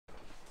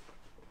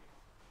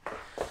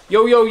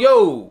Yo, yo,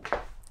 yo!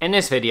 In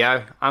this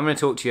video, I'm going to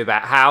talk to you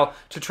about how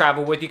to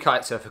travel with your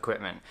kitesurf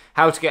equipment,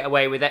 how to get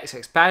away with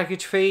excess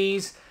baggage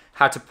fees,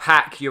 how to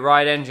pack your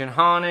ride engine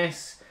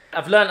harness.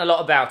 I've learned a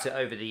lot about it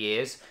over the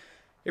years.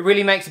 It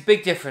really makes a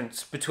big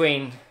difference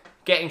between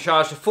getting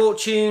charged a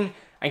fortune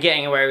and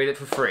getting away with it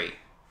for free.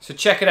 So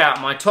check it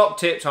out, my top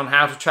tips on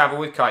how to travel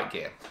with kite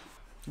gear.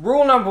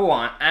 Rule number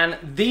one, and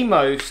the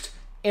most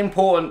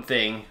important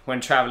thing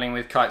when traveling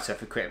with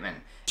kitesurf equipment: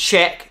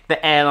 check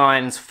the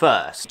airlines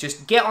first.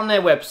 Just get on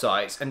their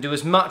websites and do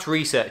as much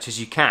research as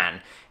you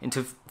can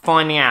into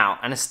finding out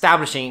and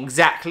establishing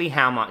exactly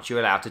how much you're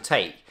allowed to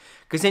take.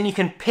 Because then you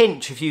can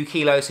pinch a few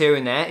kilos here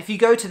and there. If you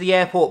go to the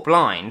airport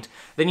blind,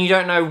 then you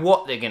don't know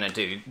what they're going to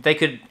do. They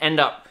could end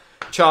up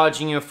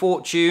charging you a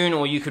fortune,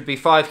 or you could be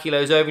 5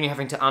 kilos over and you're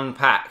having to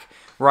unpack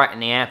right in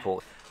the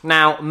airport.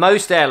 Now,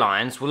 most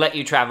airlines will let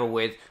you travel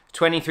with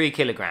 23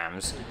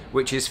 kilograms,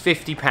 which is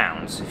 50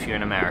 pounds if you're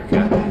in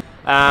America.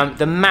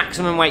 The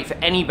maximum weight for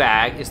any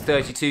bag is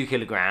 32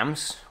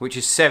 kilograms, which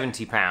is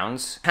 70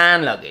 pounds.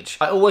 Hand luggage.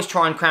 I always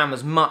try and cram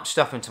as much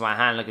stuff into my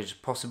hand luggage as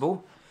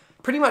possible.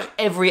 Pretty much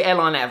every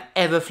airline that I've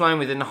ever flown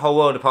with in the whole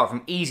world, apart from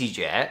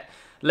EasyJet,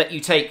 let you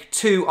take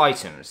 2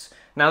 items.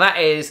 Now that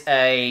is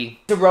a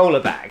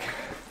roller bag.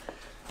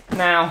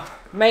 Now,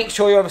 make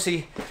sure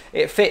obviously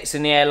it fits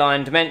in the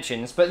airline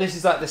dimensions, but this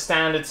is like the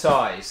standard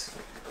size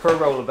for a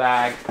roller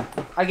bag.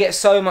 I get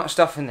so much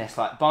stuff in this,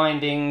 like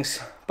bindings,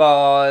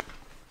 bars.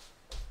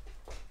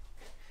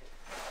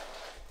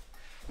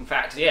 In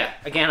fact, yeah,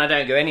 again, I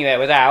don't go anywhere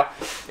without,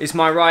 is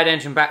my ride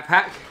engine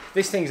backpack.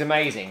 This thing's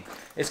amazing.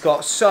 It's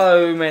got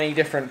so many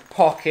different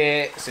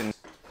pockets. And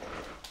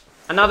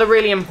another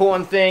really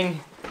important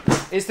thing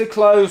is the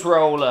clothes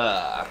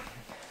roller.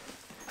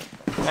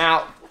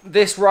 Now,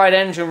 this ride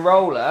engine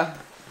roller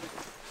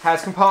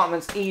has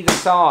compartments either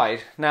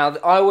side. Now,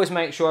 I always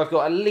make sure I've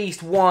got at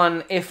least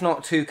 1, if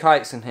not 2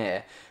 kites in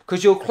here,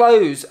 because your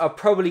clothes are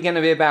probably going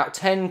to be about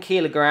 10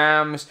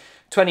 kilograms,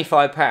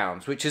 25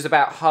 pounds, which is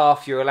about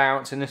half your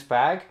allowance in this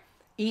bag.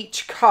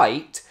 Each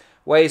kite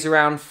weighs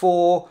around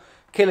 4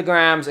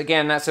 kilograms.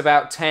 Again, that's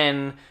about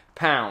 10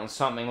 pounds,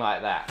 something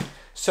like that.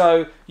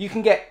 So you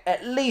can get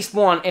at least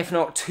 1, if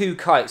not 2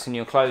 kites in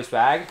your clothes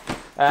bag.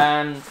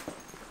 And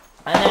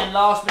then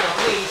last but not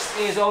least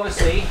is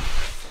obviously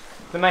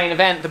the main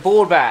event, the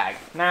board bag.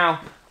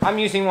 Now, I'm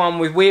using one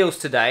with wheels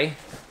today.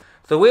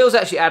 The wheels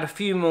actually add a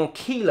few more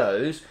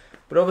kilos,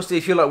 but obviously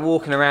if you're like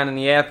walking around in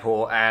the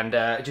airport, and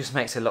it just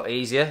makes it a lot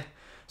easier.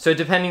 So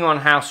depending on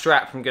how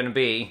strapped I'm going to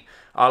be,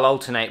 I'll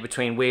alternate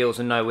between wheels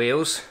and no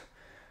wheels.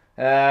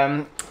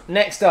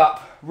 Next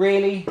up,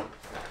 really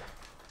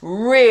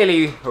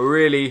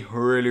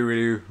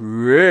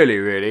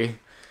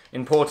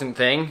important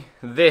thing,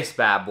 this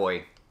bad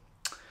boy.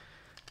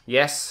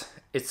 Yes,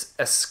 it's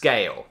a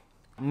scale.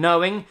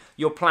 Knowing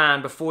your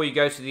plan before you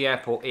go to the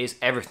airport is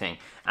everything,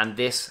 and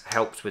this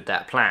helps with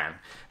that plan.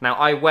 Now,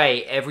 I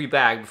weigh every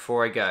bag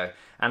before I go,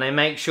 and I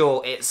make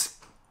sure it's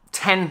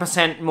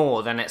 10%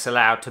 more than it's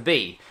allowed to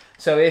be.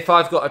 So if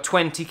I've got a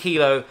 20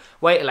 kilo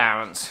weight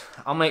allowance,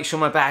 I'll make sure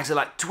my bags are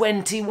like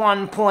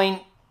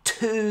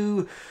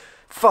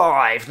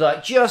 21.25,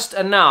 like just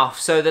enough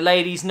so the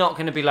lady's not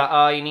going to be like,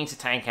 oh, you need to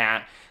take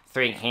out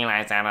 3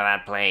 kilos out of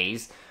that,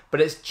 please.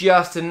 But it's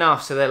just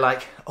enough so they're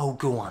like, oh,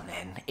 go on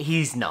then,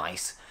 he's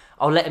nice.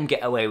 I'll let him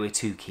get away with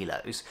 2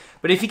 kilos.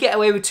 But if you get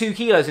away with 2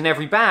 kilos in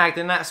every bag,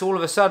 then that's all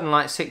of a sudden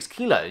like 6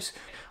 kilos.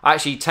 I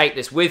actually take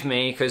this with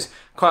me because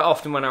quite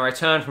often when I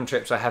return from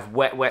trips, I have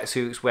wet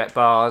wetsuits, wet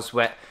bars,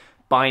 wet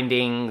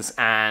bindings,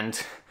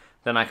 and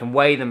then I can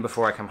weigh them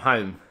before I come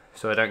home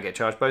so I don't get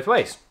charged both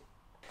ways.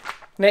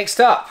 Next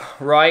up,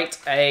 write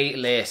a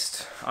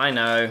list. I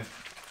know,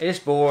 it's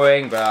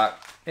boring, but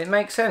it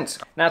makes sense.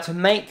 Now, to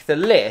make the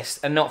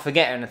list and not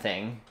forget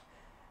anything,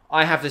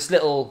 I have this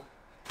little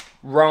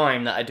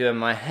rhyme that I do in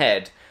my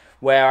head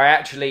where I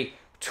actually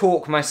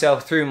talk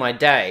myself through my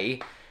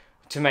day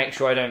to make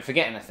sure I don't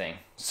forget anything.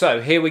 So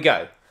here we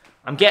go.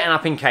 I'm getting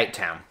up in Cape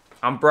Town.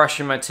 I'm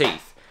brushing my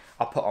teeth.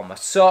 I put on my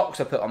socks,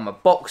 I put on my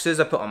boxers,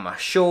 I put on my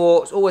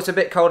shorts. Oh, it's a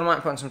bit cold, I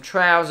might put on some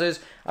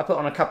trousers. I put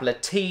on a couple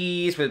of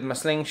tees with my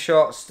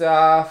slingshot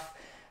stuff.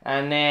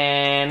 And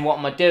then what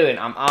am I doing?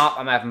 I'm up,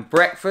 I'm having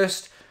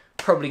breakfast.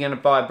 Probably going to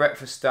buy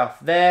breakfast stuff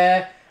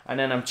there. And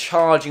then I'm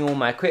charging all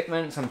my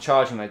equipment. So I'm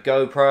charging my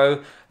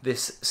GoPro,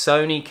 this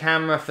Sony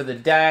camera for the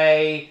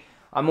day.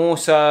 I'm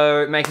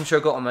also making sure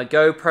I've got all my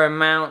GoPro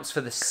mounts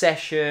for the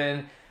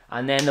session.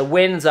 And then the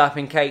wind's up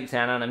in Cape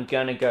Town and I'm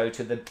going to go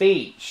to the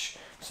beach.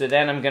 So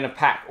then I'm going to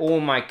pack all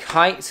my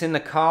kites in the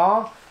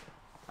car.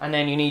 And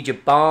then you need your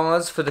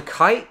bars for the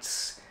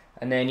kites.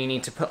 And then you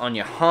need to put on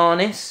your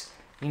harness.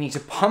 You need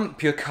to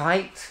pump your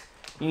kite.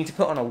 You need to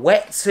put on a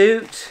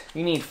wetsuit.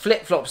 You need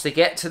flip-flops to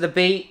get to the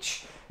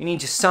beach. You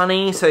need your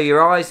sunnies so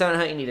your eyes don't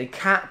hurt. You need a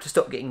cap to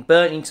stop getting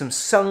burnt. You need some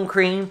sun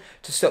cream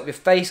to stop your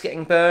face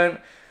getting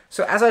burnt.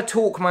 So as I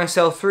talk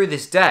myself through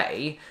this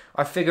day,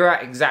 I figure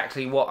out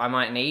exactly what I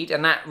might need,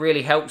 and that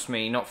really helps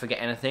me not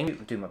forget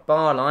anything. Do my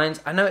bar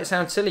lines. I know it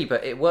sounds silly,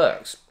 but it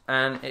works,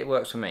 and it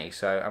works for me,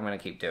 so I'm going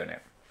to keep doing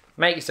it.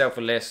 Make yourself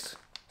a list,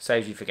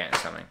 Saves you forgetting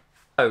something.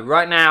 So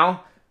right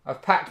now,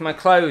 I've packed my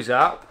clothes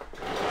up.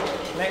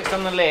 Next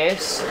on the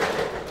list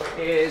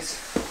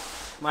is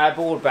my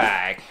board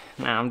bag.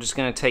 Now I'm just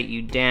going to take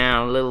you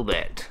down a little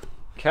bit.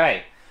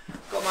 Okay,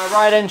 got my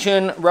ride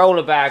engine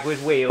roller bag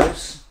with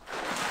wheels.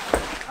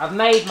 I've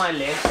made my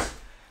list.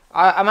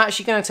 I'm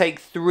actually going to take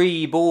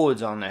 3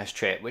 boards on this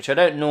trip, which I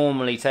don't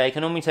normally take.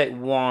 I normally take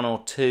 1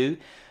 or 2,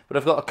 but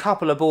I've got a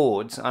couple of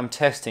boards I'm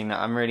testing that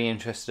I'm really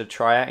interested to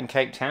try out in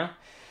Cape Town.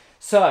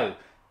 So,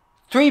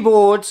 3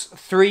 boards,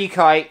 3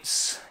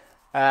 kites,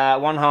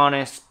 1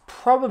 harness,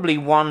 probably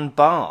 1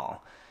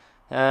 bar.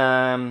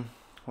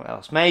 What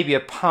else? Maybe a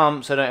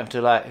pump, so I don't have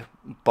to like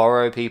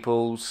borrow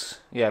people's.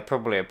 Yeah,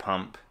 probably a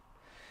pump.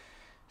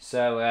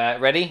 So,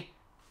 ready?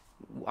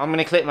 I'm going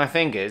to clip my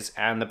fingers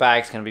and the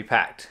bag's going to be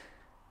packed.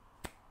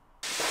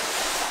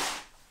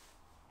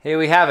 Here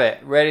we have it,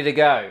 ready to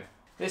go.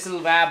 This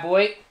little bad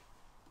boy,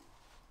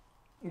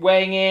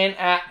 weighing in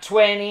at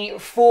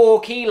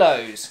 24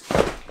 kilos.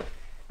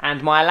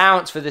 And my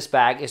allowance for this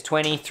bag is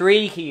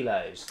 23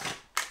 kilos.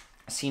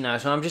 See, no,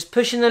 so I'm just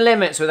pushing the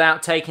limits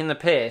without taking the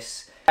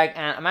piss.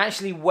 And I'm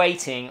actually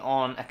waiting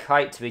on a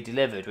kite to be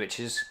delivered, which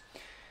is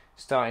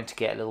starting to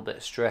get a little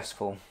bit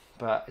stressful.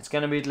 But it's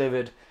going to be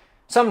delivered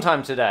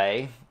sometime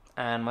today,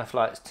 and my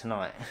flight's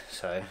tonight.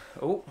 So,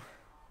 oh,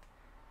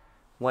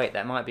 wait,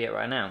 that might be it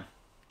right now.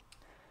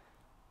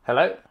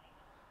 Hello?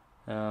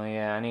 Oh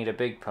yeah, I need a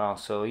big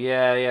parcel.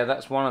 Yeah,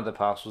 that's one of the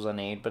parcels I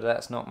need, but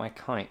that's not my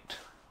kite.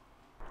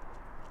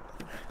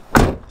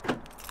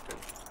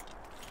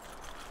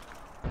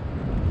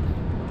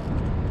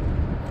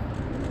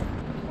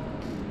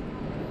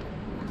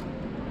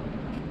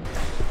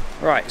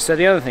 Right, so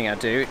the other thing I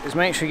do is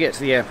make sure you get to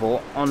the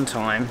airport on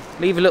time,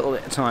 leave a little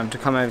bit of time to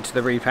come over to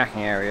the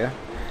repacking area,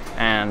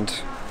 and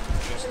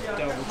just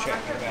double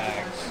check your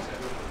bags.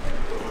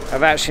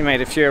 I've actually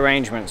made a few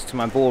arrangements to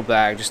my board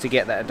bag just to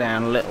get that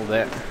down a little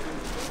bit.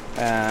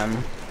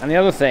 And the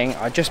other thing,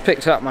 I just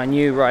picked up my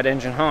new ride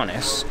engine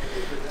harness.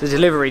 The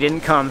delivery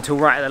didn't come till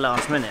right at the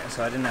last minute,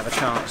 so I didn't have a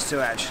chance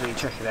to actually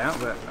check it out,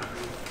 but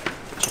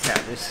check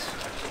out this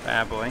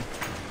bad boy.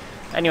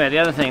 Anyway, the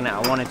other thing that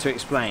I wanted to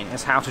explain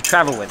is how to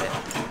travel with it.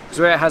 Because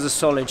where it has a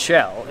solid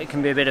shell, it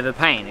can be a bit of a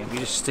pain. If you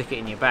just stick it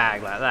in your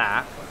bag like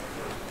that,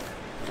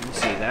 you can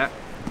see that,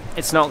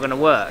 it's not going to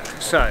work.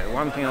 So,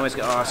 one thing I always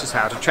get asked is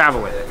how to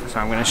travel with it. So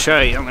I'm going to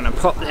show you, I'm going to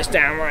pop this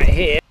down right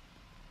here.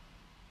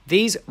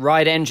 These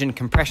ride engine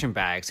compression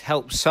bags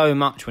help so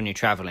much when you're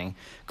traveling,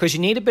 because you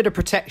need a bit of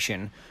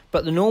protection,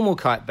 but the normal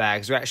kite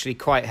bags are actually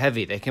quite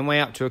heavy. They can weigh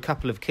up to a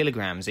couple of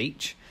kilograms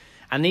each,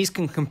 and these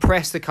can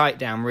compress the kite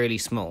down really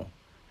small.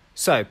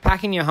 So,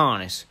 packing your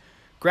harness.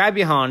 Grab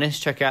your harness,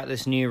 check out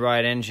this new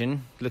ride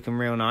engine, looking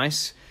real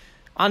nice.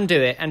 Undo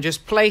it and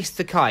just place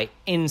the kite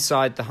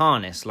inside the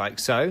harness, like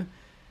so.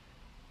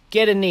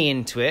 Get a knee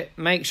into it,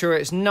 make sure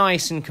it's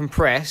nice and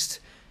compressed.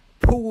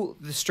 Pull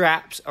the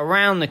straps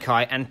around the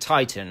kite and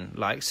tighten,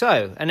 like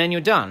so. And then you're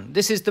done.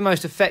 This is the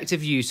most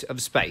effective use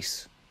of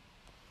space.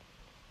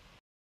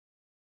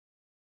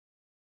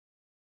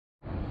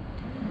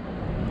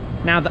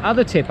 Now the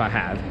other tip I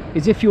have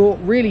is if you're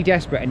really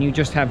desperate and you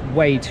just have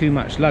way too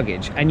much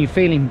luggage and you're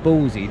feeling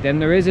ballsy, then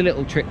there is a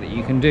little trick that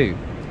you can do.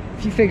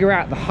 If you figure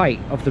out the height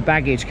of the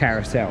baggage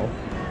carousel,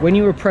 when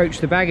you approach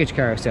the baggage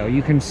carousel,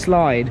 you can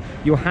slide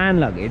your hand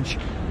luggage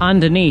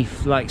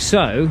underneath like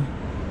so,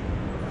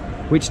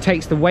 which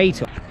takes the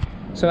weight off.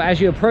 So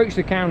as you approach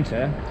the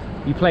counter,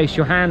 you place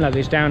your hand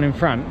luggage down in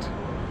front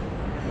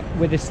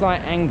with a slight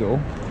angle.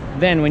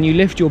 Then when you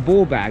lift your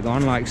ball bag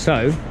on like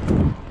so,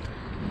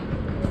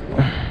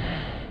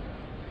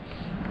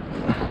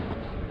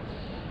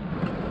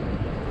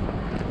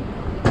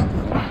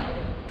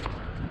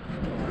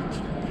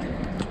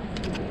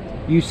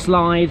 you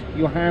slide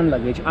your hand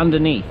luggage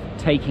underneath,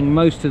 taking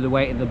most of the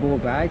weight of the ball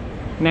bag.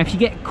 Now if you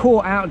get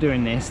caught out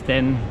doing this,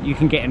 then you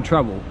can get in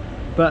trouble,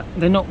 but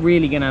they're not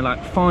really gonna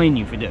like fine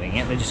you for doing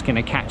it. They're just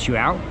gonna catch you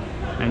out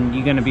and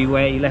you're gonna be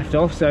where you left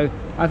off. So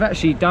I've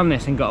actually done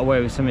this and got away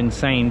with some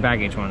insane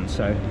baggage ones,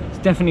 so it's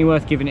definitely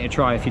worth giving it a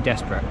try if you're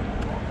desperate.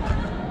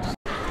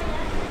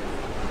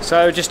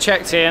 So just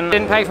checked in,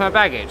 didn't pay for my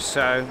baggage,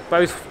 so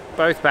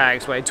both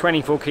bags weighed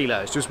 24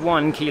 kilos, just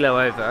 1 kilo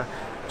over,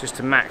 just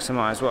to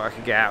maximise what I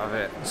could get out of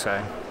it.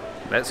 So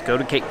let's go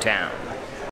to Cape Town.